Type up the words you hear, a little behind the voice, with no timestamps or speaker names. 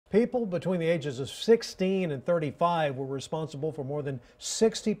People between the ages of 16 and 35 were responsible for more than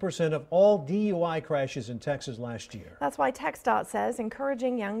 60% of all DUI crashes in Texas last year. That's why TxDOT says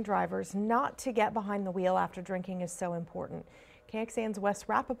encouraging young drivers not to get behind the wheel after drinking is so important. KXAN's Wes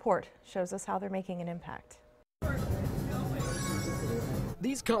Rappaport shows us how they're making an impact.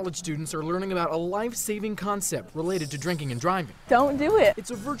 These college students are learning about a life-saving concept related to drinking and driving. Don't do it.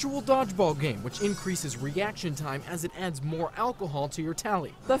 It's a virtual dodgeball game which increases reaction time as it adds more alcohol to your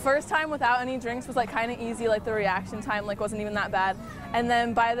tally. The first time without any drinks was kind of easy, the reaction time wasn't even that bad. And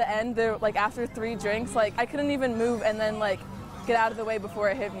then by the end, after 3 drinks, I couldn't even move and then get out of the way before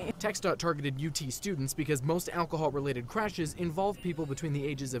it hit me. TxDOT targeted UT students because most alcohol-related crashes involve people between the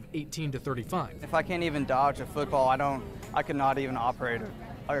ages of 18 to 35. If I can't even dodge a football, I could not even operate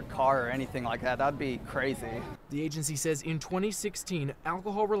a car or anything like that. That'd be crazy. The agency says in 2016,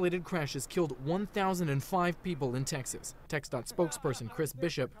 alcohol-related crashes killed 1,005 people in Texas. TxDOT spokesperson Chris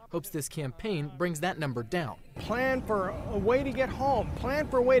Bishop hopes this campaign brings that number down. Plan for a way to get home. Plan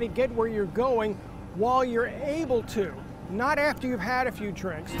for a way to get where you're going while you're able to. Not after you've had a few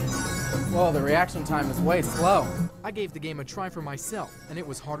drinks. Well, the reaction time is way slow. I gave the game a try for myself, and it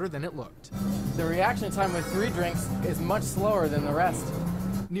was harder than it looked. The reaction time with 3 drinks is much slower than the rest.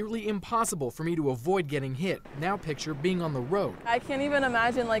 Nearly impossible for me to avoid getting hit. Now picture being on the road. I can't even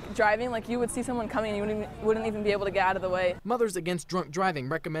imagine driving, you would see someone coming and you wouldn't even be able to get out of the way. Mothers Against Drunk Driving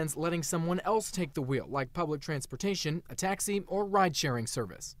recommends letting someone else take the wheel, like public transportation, a taxi, or ride-sharing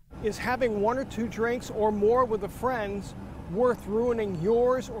service. Is having 1 or 2 drinks or more with a friend worth ruining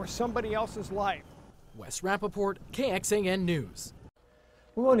yours or somebody else's life? Wes Rappaport, KXAN News.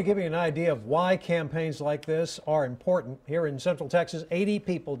 We want to give you an idea of why campaigns like this are important. Here in Central Texas, 80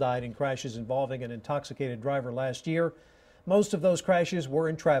 people died in crashes involving an intoxicated driver last year. Most of those crashes were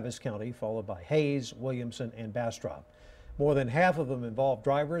in Travis County, followed by Hayes, Williamson, and Bastrop. More than half of them involved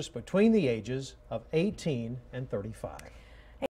drivers between the ages of 18 and 35.